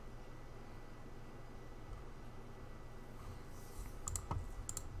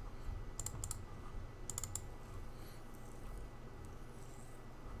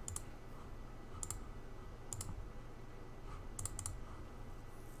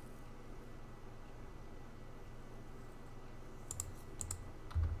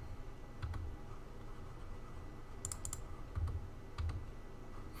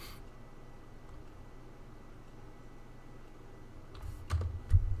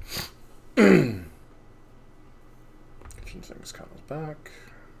 Kitchen Things comes back.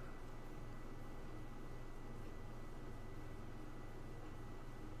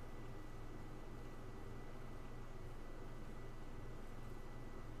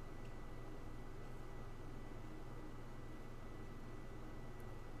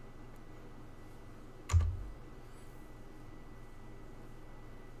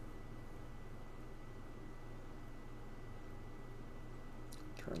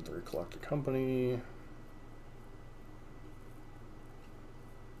 Turn 3, Collected Company.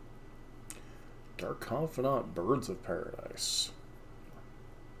 Dark Confidant, Birds of Paradise.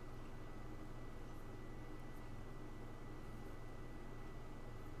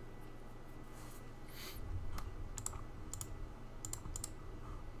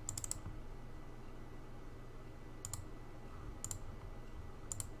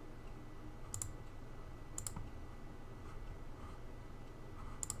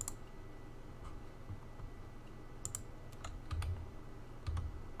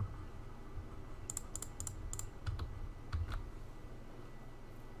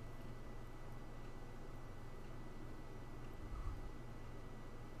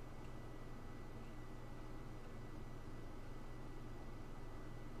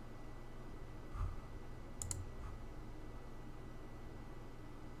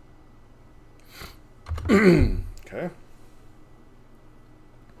 Okay.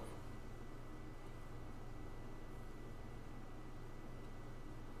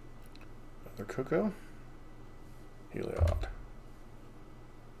 Another Cocoa. Heliod.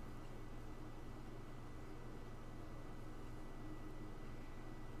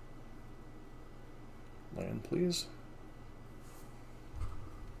 Land, please.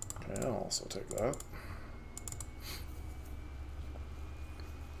 Okay, I'll also take that.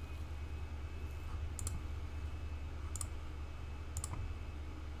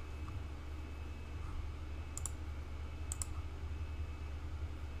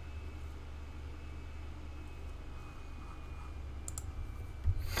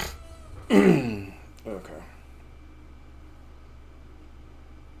 Okay.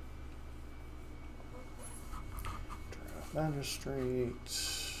 Draft Magistrate.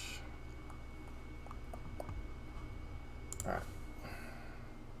 Alright.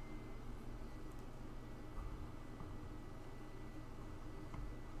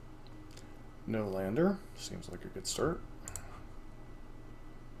 No lander. Seems like a good start.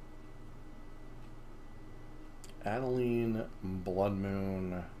 Adeline, Blood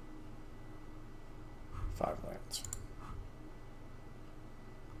Moon, 5 lands.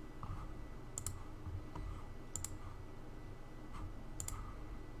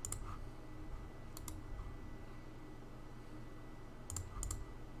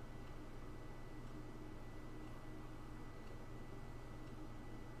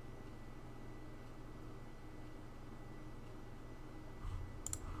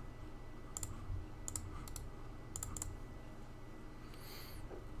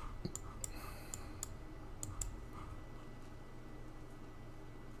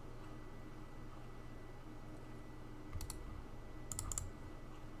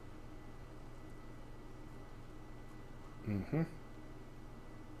 Mm-hmm.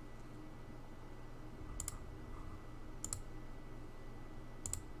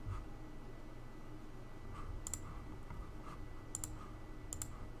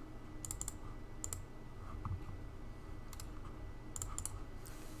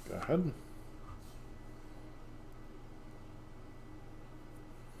 Go ahead.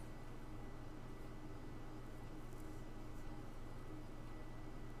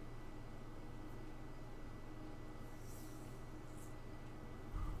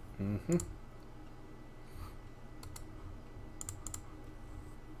 Mm-hmm.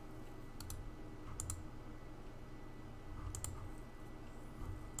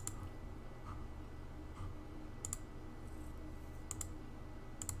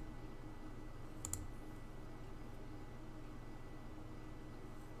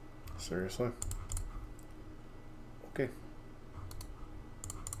 Seriously? Okay.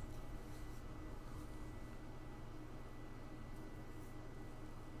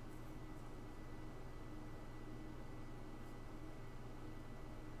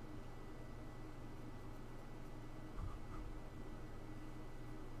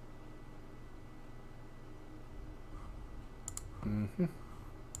 Mm-hmm.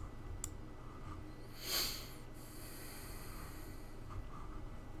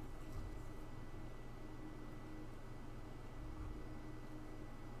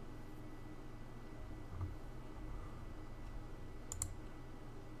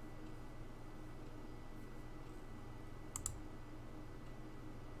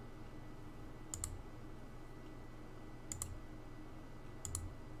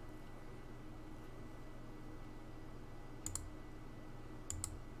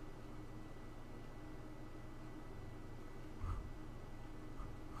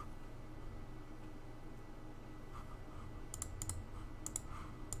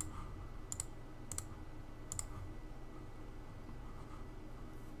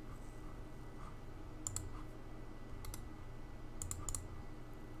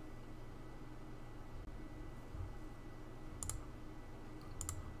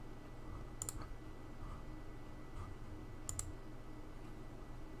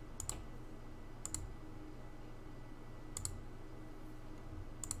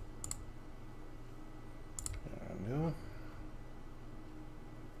 No.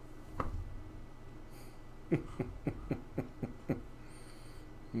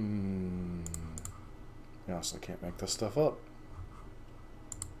 I honestly can't make this stuff up.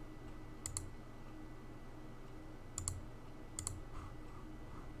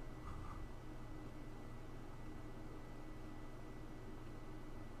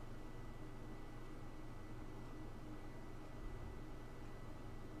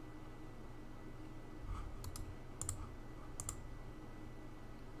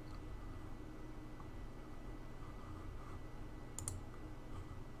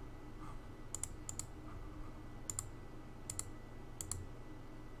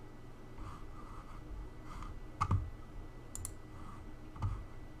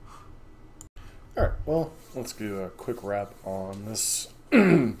 Alright, well, let's do a quick wrap on this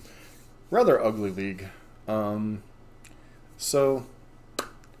rather ugly league. So,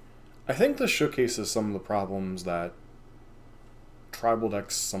 I think this showcases some of the problems that tribal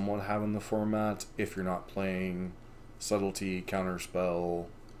decks somewhat have in the format if you're not playing Subtlety, Counterspell,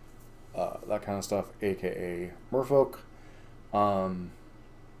 that kind of stuff, aka Merfolk.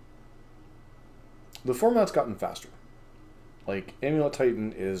 The format's gotten faster. Like, Amulet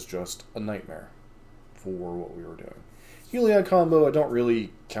Titan is just a nightmare for what we were doing. Heliod Combo, I don't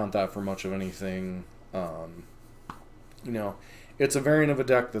really count that for much of anything. You know, it's a variant of a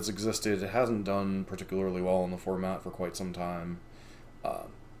deck that's existed. It hasn't done particularly well in the format for quite some time.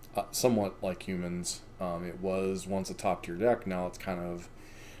 Somewhat like Humans. It was once a top-tier deck. Now it's kind of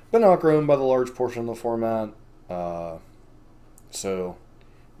been outgrown by the large portion of the format. So,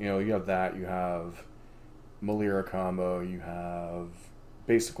 you know, you have that. You have Malira Combo. You have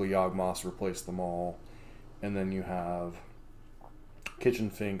basically Yawgmoth replace them all. And then you have Kitchen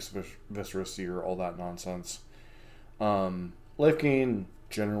Finks, Viscera Seer, all that nonsense. Life gain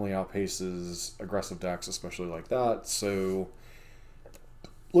generally outpaces aggressive decks, especially like that. So,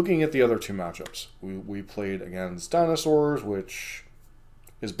 looking at the other two matchups, we played against Dinosaurs, which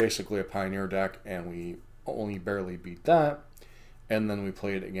is basically a Pioneer deck, and we only barely beat that. And then we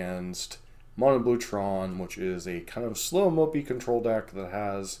played against Mono Blue Tron, which is a kind of slow, mopey control deck that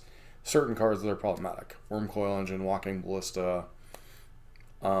has certain cards that are problematic. Wormcoil Engine, Walking Ballista,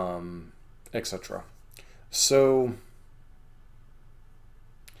 etc. So,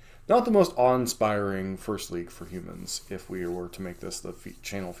 not the most awe-inspiring first league for Humans if we were to make this the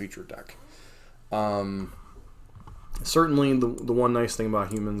channel feature deck. Certainly, the one nice thing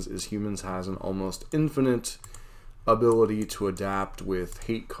about Humans is Humans has an almost infinite ability to adapt with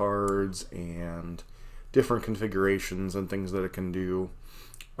hate cards and different configurations and things that it can do.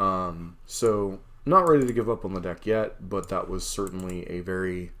 So, not ready to give up on the deck yet, but that was certainly a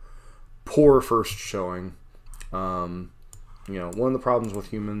very poor first showing. You know, one of the problems with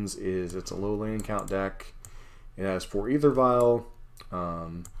Humans is it's a low lane count deck. It has 4 Ether Vial.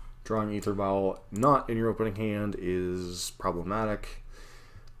 Drawing Ether Vial not in your opening hand is problematic.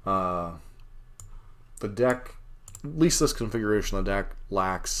 The deck, at least this configuration of the deck,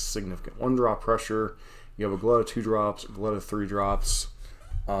 lacks significant 1-drop pressure. You have a glut of 2 drops, a glut of 3 drops.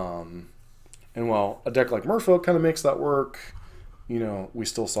 And while a deck like Merfolk kind of makes that work, you know, we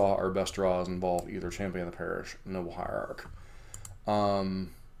still saw our best draws involve either Champion of the Parish or Noble Hierarch.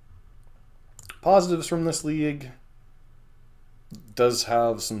 Positives from this league: does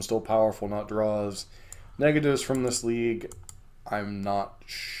have some still powerful nut draws. Negatives from this league: I'm not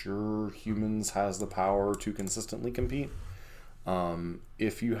sure Humans has the power to consistently compete.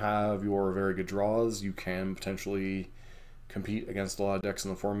 If you have your very good draws, you can potentially compete against a lot of decks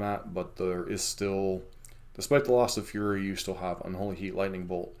in the format, but there is still, despite the loss of Fury, you still have Unholy Heat, Lightning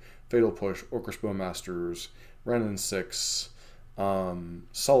Bolt, Fatal Push, Orcish Bowmasters, Renin 6,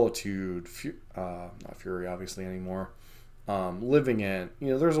 Solitude, not Fury obviously anymore, Living Ant.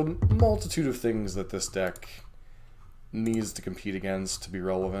 You know, there's a multitude of things that this deck needs to compete against to be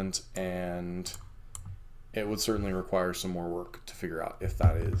relevant, and it would certainly require some more work to figure out if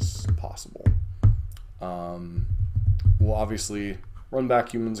that is possible. We'll obviously run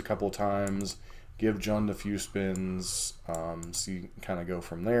back Humans a couple times, give Jund a few spins, see, kind of go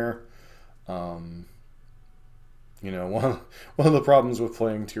from there. You know, one of the problems with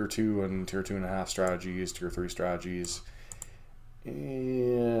playing tier 2 and tier 2.5 strategies, tier 3 strategies,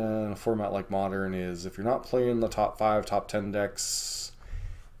 in a format like Modern is if you're not playing the top 5, top 10 decks,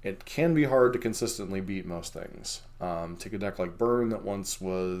 it can be hard to consistently beat most things. Take a deck like Burn that once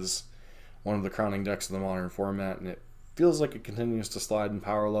was one of the crowning decks of the Modern format, and it feels like it continues to slide in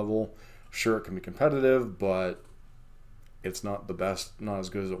power level. Sure, it can be competitive, but it's not the best, not as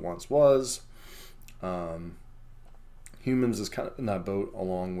good as it once was. Humans is kind of in that boat,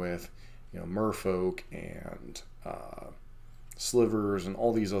 along with, you know, Merfolk and Slivers and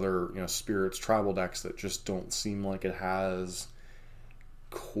all these other, you know, Spirits, tribal decks that just don't seem like it has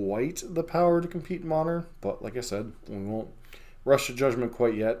quite the power to compete in Modern. But like I said, we won't rush to judgment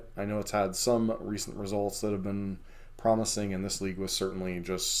quite yet. I know it's had some recent results that have been promising, and this league was certainly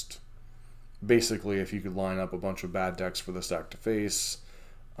just basically if you could line up a bunch of bad decks for this deck to face.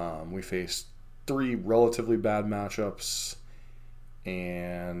 We faced 3 relatively bad matchups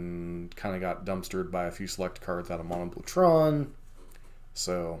and kind of got dumpstered by a few select cards out of Mono Blue Tron.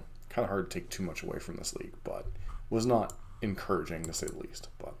 So kind of hard to take too much away from this league, but was not encouraging to say the least.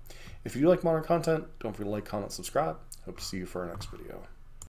 But if you like Modern content, don't forget to like, comment, subscribe. Hope to see you for our next video.